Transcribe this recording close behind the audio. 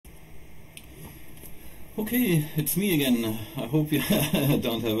Okay, it's me again. I hope you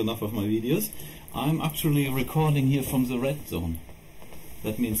don't have enough of my videos. I'm actually recording here from the red zone.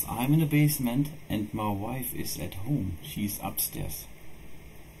 That means I'm in the basement and my wife is at home. She's upstairs.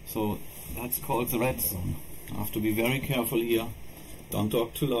 So that's called the red zone. I have to be very careful here. Don't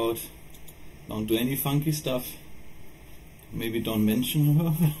talk too loud. Don't do any funky stuff. Maybe don't mention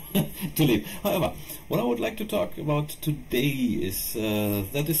her. Too late. However, what I would like to talk about today is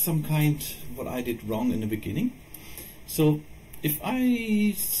that is some kind what I did wrong in the beginning. So if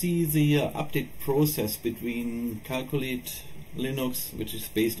I see the update process between Calculate Linux, which is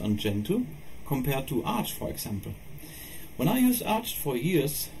based on Gentoo, compared to Arch, for example. When I used Arch for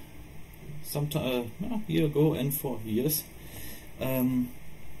years, a year ago and for years,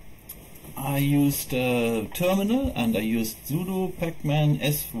 I used terminal and I used sudo pacman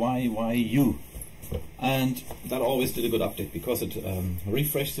syyU, and that always did a good update because it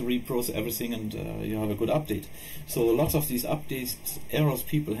refreshed the repros, everything, and you have a good update. So lots of these updates errors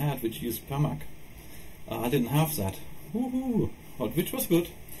people had which used permac, I didn't have that. Which was good.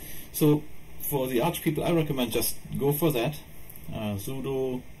 So for the Arch people, I recommend just go for that,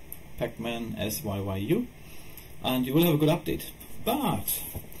 sudo pacman syyU, and you will have a good update. But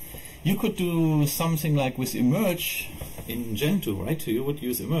you could do something like with emerge in Gentoo, right? So you would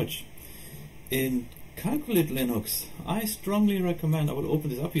use emerge. In Calculate Linux, I strongly recommend, I will open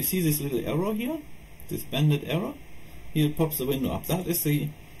this up. You see this little arrow here? This banded arrow? Here it pops the window up. That is the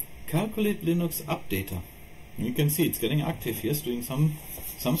Calculate Linux updater. You can see it's getting active here. It's doing some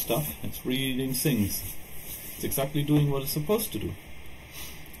stuff. It's reading things. It's exactly doing what it's supposed to do.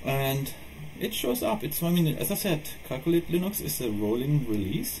 And it shows up. It's, I mean, as I said, Calculate Linux is a rolling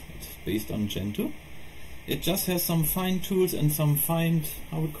release. It's based on Gentoo. It just has some fine tools and some fine,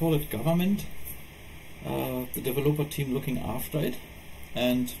 I would call it, government. The developer team looking after it.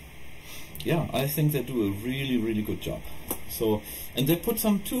 And yeah, I think they do a really, really good job. So, and they put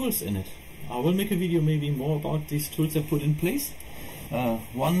some tools in it. I will make a video maybe more about these tools they put in place.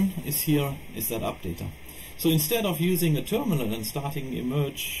 One is here, is that updater. So instead of using a terminal and starting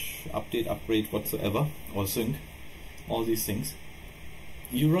emerge, update, upgrade, whatsoever, or sync, all these things,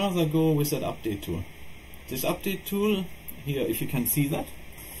 you rather go with that update tool. This update tool here, if you can see that,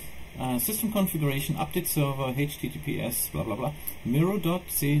 system configuration, update server, https, blah blah blah,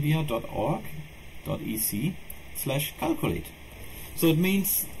 miro.cedia.org.ec/calculate. So it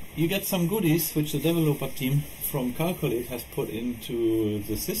means you get some goodies which the developer team from Calculate has put into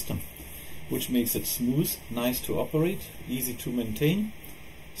the system, which makes it smooth, nice to operate, easy to maintain.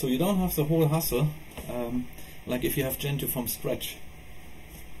 So you don't have the whole hassle, like if you have Gentoo from scratch.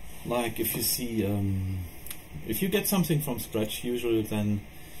 Like if you see, if you get something from scratch, usually then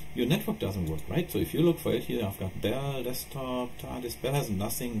your network doesn't work, right? So if you look for it here, I've got Bell, desktop, TARDIS. Bell has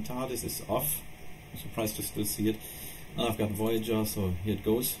nothing, TARDIS is off. I'm surprised to still see it. And I've got Voyager, so here it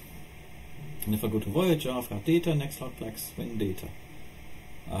goes. And if I go to Voyager, I've got data, Nextcloud, Plex, Win data.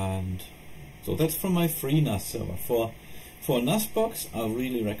 And so that's from my free NAS server. For NAS box, I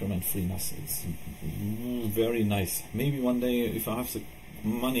really recommend free NAS. It's very nice. Maybe one day, if I have the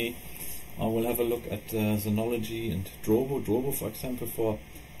money, I will have a look at Synology and Drobo. Drobo, for example, for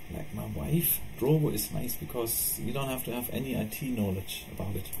like my wife. Drobo is nice because you don't have to have any IT knowledge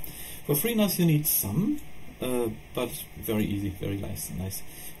about it. For free NAS, you need some, but very easy, very nice.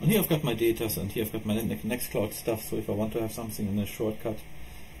 And here I've got my data, and here I've got my Nextcloud stuff. So if I want to have something in a shortcut,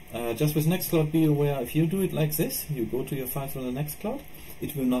 just with Nextcloud, be aware, if you do it like this, you go to your files on the Nextcloud,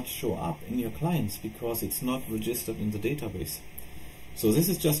 it will not show up in your clients because it's not registered in the database. So this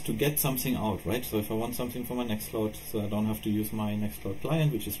is just to get something out, right? So if I want something from my Nextcloud, so I don't have to use my Nextcloud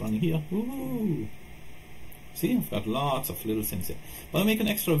client, which is running here. Woohoo! See, I've got lots of little things here. But I'll make an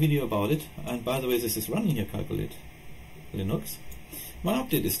extra video about it. And by the way, this is running here, Calculate Linux. My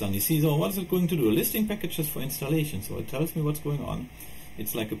update is done. You see, so what is it going to do? Listing packages for installation. So it tells me what's going on.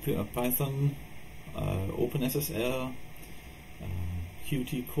 It's like a Python, OpenSSL,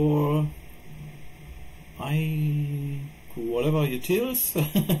 Qt Core, whatever utils,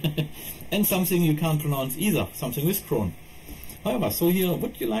 and something you can't pronounce either, something with cron. However, so here,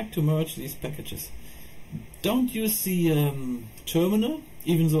 would you like to merge these packages? Don't use the terminal,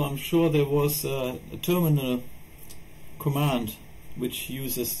 even though I'm sure there was a terminal command which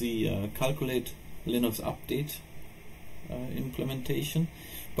uses the Calculate Linux update implementation,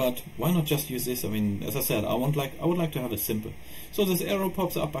 but why not just use this? I mean, as I said, I would like to have it simple. So this arrow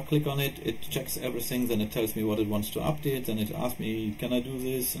pops up, I click on it, it checks everything, then it tells me what it wants to update, then it asks me, can I do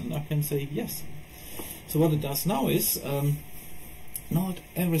this? And I can say yes. So what it does now is, not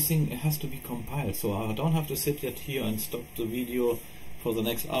everything has to be compiled, so I don't have to sit yet here and stop the video for the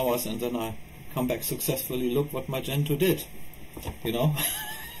next hours and then I come back successfully, look what my Gentoo did, you know,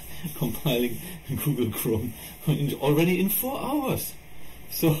 compiling Google Chrome already in 4 hours.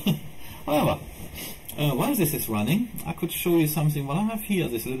 So, however, while this is running, I could show you something. What I have here,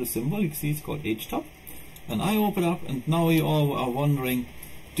 this little symbol, you can see it's called Htop, and I open up, and now you all are wondering,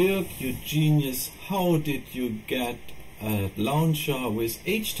 Dirk, you genius, how did you get a launcher with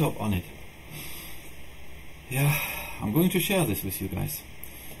Htop on it? Yeah, I'm going to share this with you guys.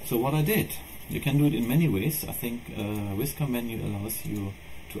 So what I did, you can do it in many ways. I think Whisker menu allows you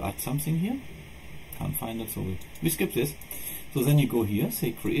to add something here. Can't find it, so we skip this. So then you go here,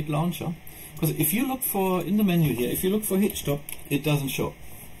 say create launcher. Because if you look for, in the menu here, if you look for Htop, it doesn't show.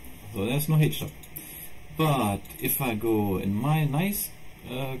 So there's no Htop. But if I go in my nice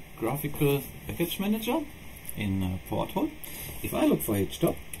graphical package manager in Porthole, if I look for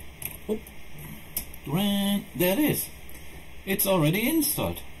Htop, oh, there it is. It's already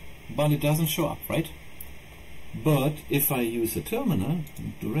installed, but it doesn't show up, right? But if I use a terminal,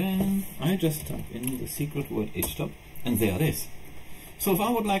 I just type in the secret word Htop, and there it is. So if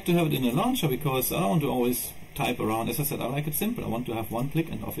I would like to have it in a launcher, because I don't want to always type around, as I said, I like it simple. I want to have one click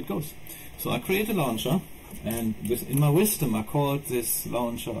and off it goes. So I create a launcher, and in my wisdom I called this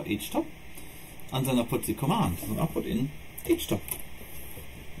launcher Htop, and then I put the command. So I put in Htop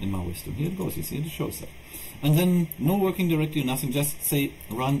in my wisdom. Here it goes, you see it shows that. And then no working directory, nothing, just say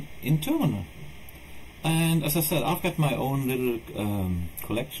run in terminal. And as I said, I've got my own little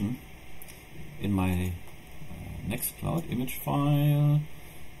collection in my Nextcloud image file.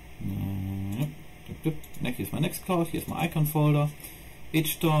 Here's my Nextcloud, here's my icon folder,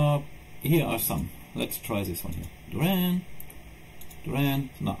 Htop, here are some. Let's try this one here. Duran.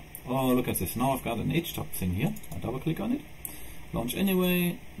 Now, oh, look at this. Now I've got an Htop thing here. I double click on it. Launch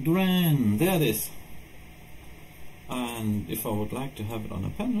anyway. Duran. There it is. And if I would like to have it on a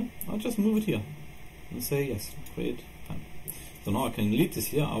panel, I'll just move it here and say yes, create panel. So now I can delete this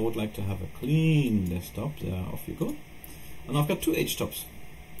here. I would like to have a clean desktop. There, off you go. And I've got 2 Htops.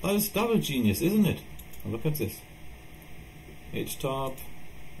 That is double genius, isn't it? Now look at this. Htop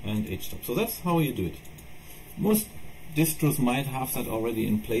and Htop. So that's how you do it. Most distros might have that already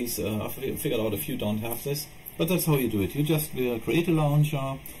in place. I've figured out a few don't have this, but that's how you do it. You just create a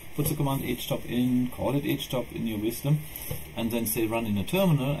launcher, put the command Htop in, call it Htop in your wisdom, and then say run in a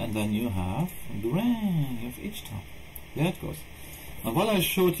terminal, and then you have Duran, you have Htop. There it goes. Now while I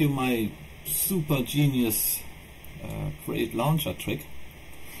showed you my super genius create launcher trick,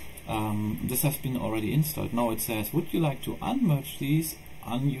 this has been already installed. Now it says, would you like to unmerge these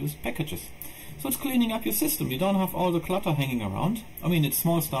unused packages? So it's cleaning up your system. You don't have all the clutter hanging around. I mean, it's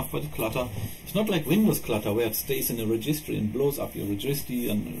small stuff, but it's clutter. It's not like Windows clutter where it stays in a registry and blows up your registry,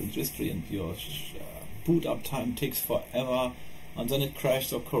 and your boot up time takes forever, and then it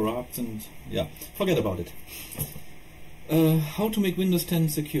crashes or corrupts, and yeah, forget about it. How to make Windows 10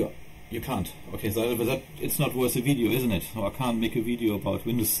 secure? You can't. Okay, so that it's not worth a video, isn't it? So I can't make a video about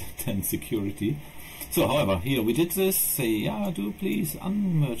Windows 10 security. So, however, here we did this, say, yeah, do please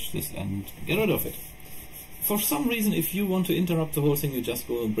unmerge this and get rid of it. For some reason, if you want to interrupt the whole thing, you just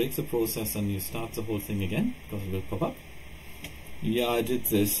go and break the process and you start the whole thing again, because it will pop up. Yeah, I did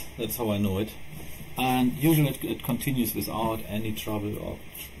this, that's how I know it. And usually it continues without any trouble or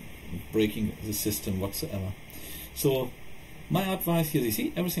breaking the system whatsoever. So, my advice here, you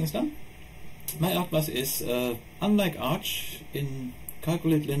see, everything's done. My advice is, unlike Arch in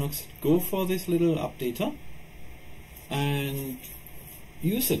Calculate Linux, go for this little updater and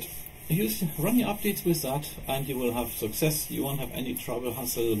use it. Run your updates with that, and you will have success. You won't have any trouble,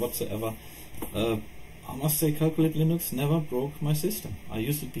 hassle whatsoever. I must say, Calculate Linux never broke my system. I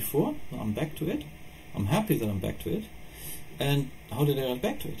used it before, I'm back to it. I'm happy that I'm back to it. And how did I get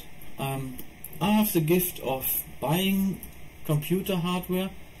back to it? I have the gift of buying computer hardware,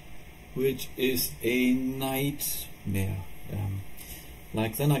 which is a nightmare.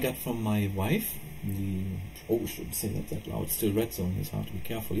 Like then I got from my wife I shouldn't say that loud, still red zone, it's hard to be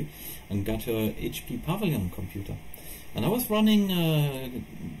carefully, and got her HP Pavilion computer. And I was running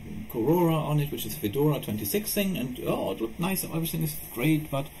Corora on it, which is Fedora 26 thing, and oh, it looked nice, everything is great,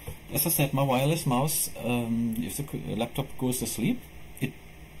 but as I said, my wireless mouse, if the laptop goes to sleep, the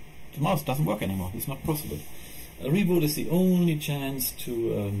mouse doesn't work anymore, it's not possible. A reboot is the only chance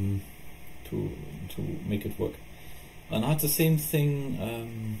to make it work. And I had the same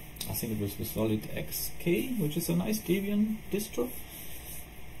thing, I think it was with Solid XK, which is a nice Debian distro.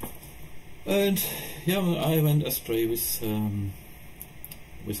 And yeah, I went astray with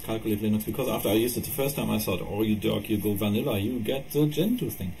Calculate Linux, because after I used it the first time I thought, oh, you Dirk, you go vanilla, you get the Gentoo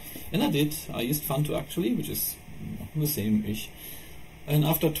thing. And I did. I used Funtoo actually, which is the same-ish. And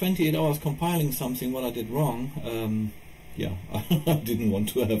after 28 hours compiling something, what I did wrong, yeah, I didn't want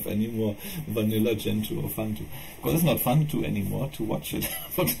to have any more vanilla Gentoo or Funtoo. Because it's not Funtoo anymore to watch it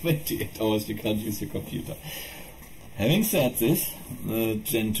for 28 hours. You can't use your computer. Having said this,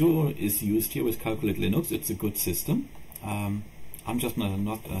 Gentoo is used here with Calculate Linux. It's a good system. I'm just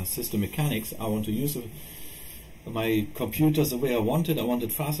not a system mechanics. I want to use my computers the way I want it. I want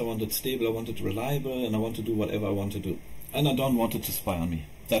it fast, I want it stable, I want it reliable, and I want to do whatever I want to do. And I don't want it to spy on me.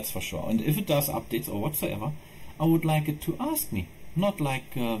 That's for sure. And if it does updates or whatsoever, I would like it to ask me. Not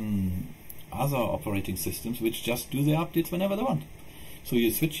like other operating systems which just do their updates whenever they want. So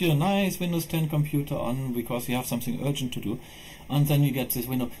you switch your nice Windows 10 computer on because you have something urgent to do, and then you get this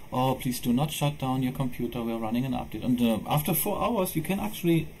window, oh, please do not shut down your computer, we're running an update. And after 4 hours you can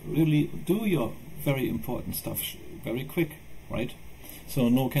actually really do your very important stuff very quick, right? So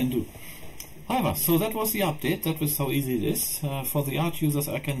no can do. However, so that was the update. That was how easy it is. For the Arch users,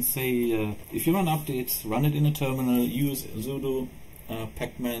 I can say, if you run updates, run it in a terminal, use sudo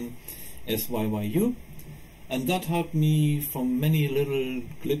pacman syyU. And that helped me from many little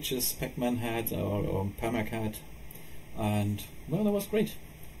glitches Pacman had or Pamac had. And, well, that was great.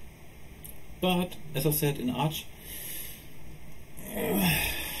 But, as I said, in Arch,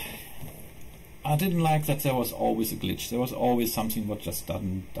 I didn't like that there was always a glitch. There was always something what just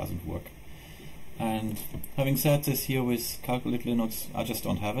doesn't work. And having said this here with Calculate Linux, I just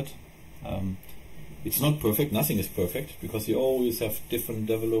don't have it. It's not perfect, nothing is perfect, because you always have different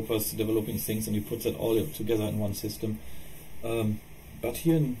developers developing things and you put that all together in one system. But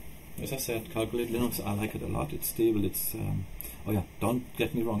here, as I said, Calculate Linux, I like it a lot. It's stable, it's... oh yeah, don't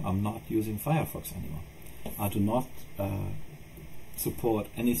get me wrong, I'm not using Firefox anymore. I do not support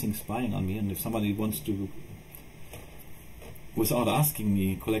anything spying on me, and if somebody wants to, without asking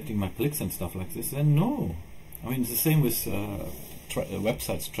me, collecting my clicks and stuff like this, then no. I mean, it's the same with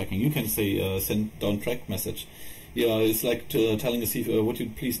websites tracking. You can say send down track message. Yeah, it's like telling a thief, would you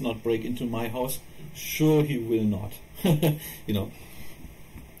please not break into my house? Sure, he will not. You know.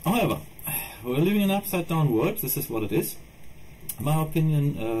 However, we're living in an upside down world. This is what it is. In my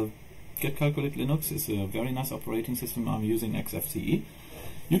opinion, Get Calculate Linux is a very nice operating system. I'm using XFCE.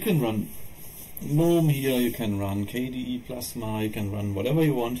 You can run GNOME here, you can run KDE Plasma, you can run whatever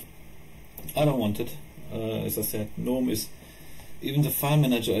you want. I don't want it. As I said, GNOME is, even the file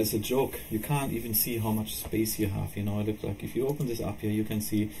manager is a joke. You can't even see how much space you have. You know, it looks like if you open this up here, you can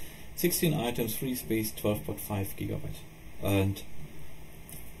see 16 items, free space, 12.5 gigabyte. And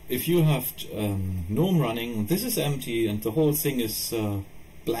if you have GNOME running, this is empty and the whole thing is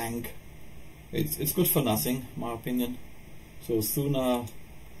blank. It's good for nothing, in my opinion. So Suna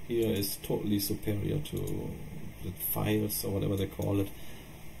here is totally superior to the files or whatever they call it.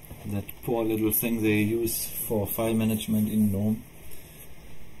 That poor little thing they use for file management in GNOME.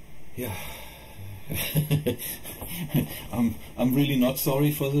 Yeah. I'm really not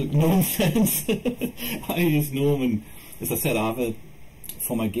sorry for the GNOME fans. I use GNOME, and as I said, I have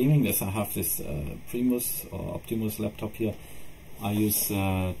for my gaming, I have this Primus or Optimus laptop here. I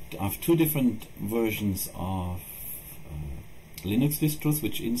have two different versions of Linux distros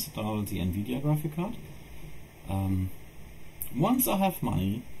which install the NVIDIA graphic card. Once I have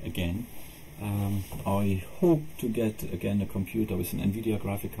money again, I hope to get again a computer with an NVIDIA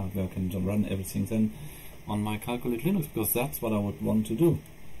graphic card where I can run everything then on my Calculate Linux, because that's what I would want to do.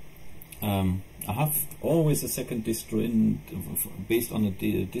 I have always a second distro in based on a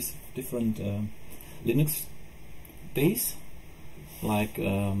different Linux base. Like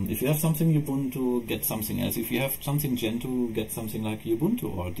if you have something Ubuntu, get something else. If you have something Gentoo, get something like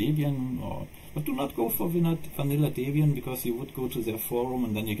Ubuntu or Debian. But do not go for vanilla Debian, because you would go to their forum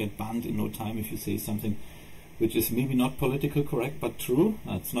and then you get banned in no time if you say something which is maybe not politically correct but true.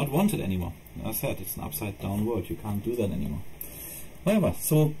 It's not wanted anymore. As I said, it's an upside down world. You can't do that anymore. However,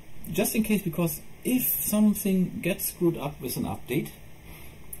 so just in case, because if something gets screwed up with an update,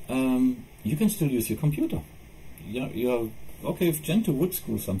 you can still use your computer. You're okay, if Gentoo would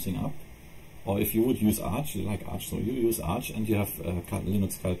screw something up, or if you would use Arch, you like Arch, so you use Arch and you have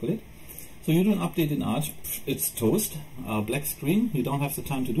Linux Calculate. So you do an update in Arch, it's toast, black screen, you don't have the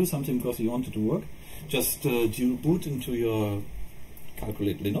time to do something because you want it to work. Just do boot into your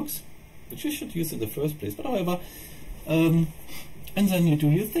Calculate Linux, which you should use in the first place, but however, and then you do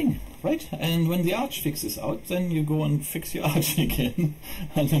your thing, right? And when the Arch fix is out, then you go and fix your Arch again.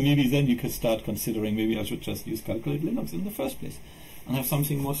 And then maybe then you could start considering, maybe I should just use Calculate Linux in the first place and have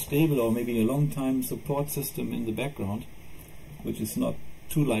something more stable, or maybe a long-time support system in the background, which is not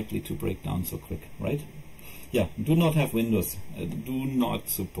too likely to break down so quick, right? yeah, do not have Windows. Do not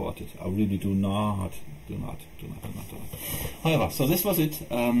support it. I really do not. However, so this was it.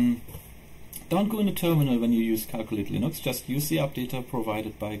 Don't go in a terminal when you use Calculate Linux. Just use the updater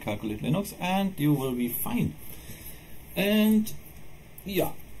provided by Calculate Linux and you will be fine. And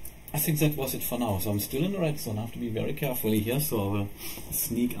yeah, I think that was it for now. So I'm still in the red zone. I have to be very careful here. So I will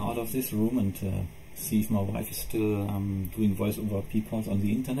sneak out of this room and see if my wife is still doing voice over IP calls on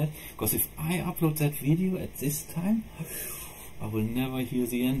the internet. Because if I upload that video at this time, I will never hear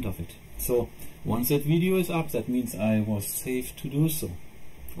the end of it. So once that video is up, that means I was safe to do so.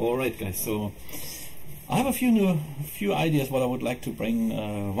 Alright guys, so I have a few ideas what I would like to bring.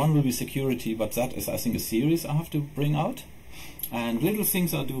 One will be security, but that is I think a series I have to bring out. And little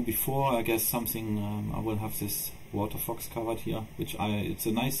things I do before, I guess something, I will have this WaterFox covered here, which it's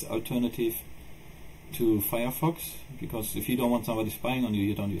a nice alternative to Firefox, because if you don't want somebody spying on you,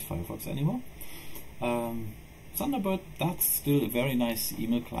 you don't use Firefox anymore. Thunderbird, that's still a very nice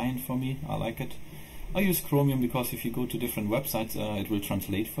email client for me. I like it. I use Chromium because if you go to different websites, it will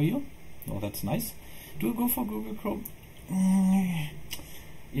translate for you. Oh, that's nice. Do you go for Google Chrome?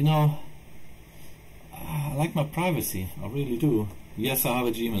 You know, I like my privacy. I really do. Yes, I have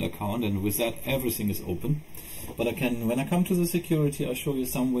a Gmail account, and with that, everything is open. But I can, when I come to the security, I'll show you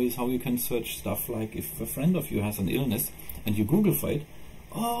some ways how you can search stuff. Like if a friend of you has an illness and you Google for it,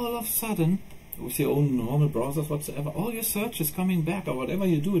 all of a sudden, with your own normal browsers whatsoever, all your search is coming back, or whatever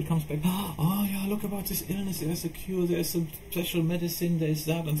you do, it comes back. Oh yeah, look about this illness, there's a cure, there's some special medicine, there's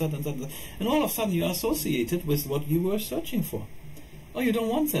that and that and that. And all of a sudden you are associated with what you were searching for. Oh, you don't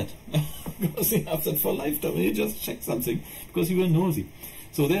want that. Because you have that for lifetime, you just check something, because you were nosy.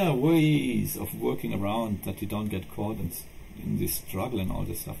 So there are ways of working around that you don't get caught in this struggle and all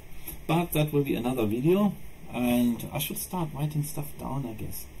this stuff. But that will be another video, and I should start writing stuff down, I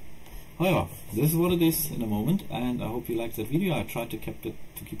guess. However, this is what it is in a moment, and I hope you liked that video. I tried to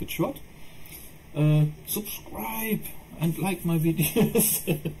keep it short. Subscribe and like my videos.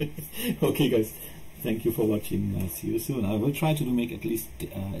 Okay guys, thank you for watching. See you soon. I will try to make at least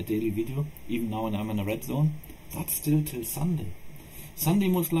a daily video, even now when I'm in a red zone. That's still till Sunday. Sunday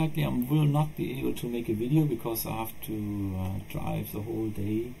most likely I will not be able to make a video because I have to drive the whole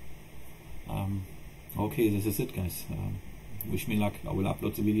day. Okay, this is it guys. Wish me luck. I will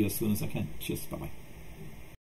upload the video as soon as I can. Cheers, bye bye.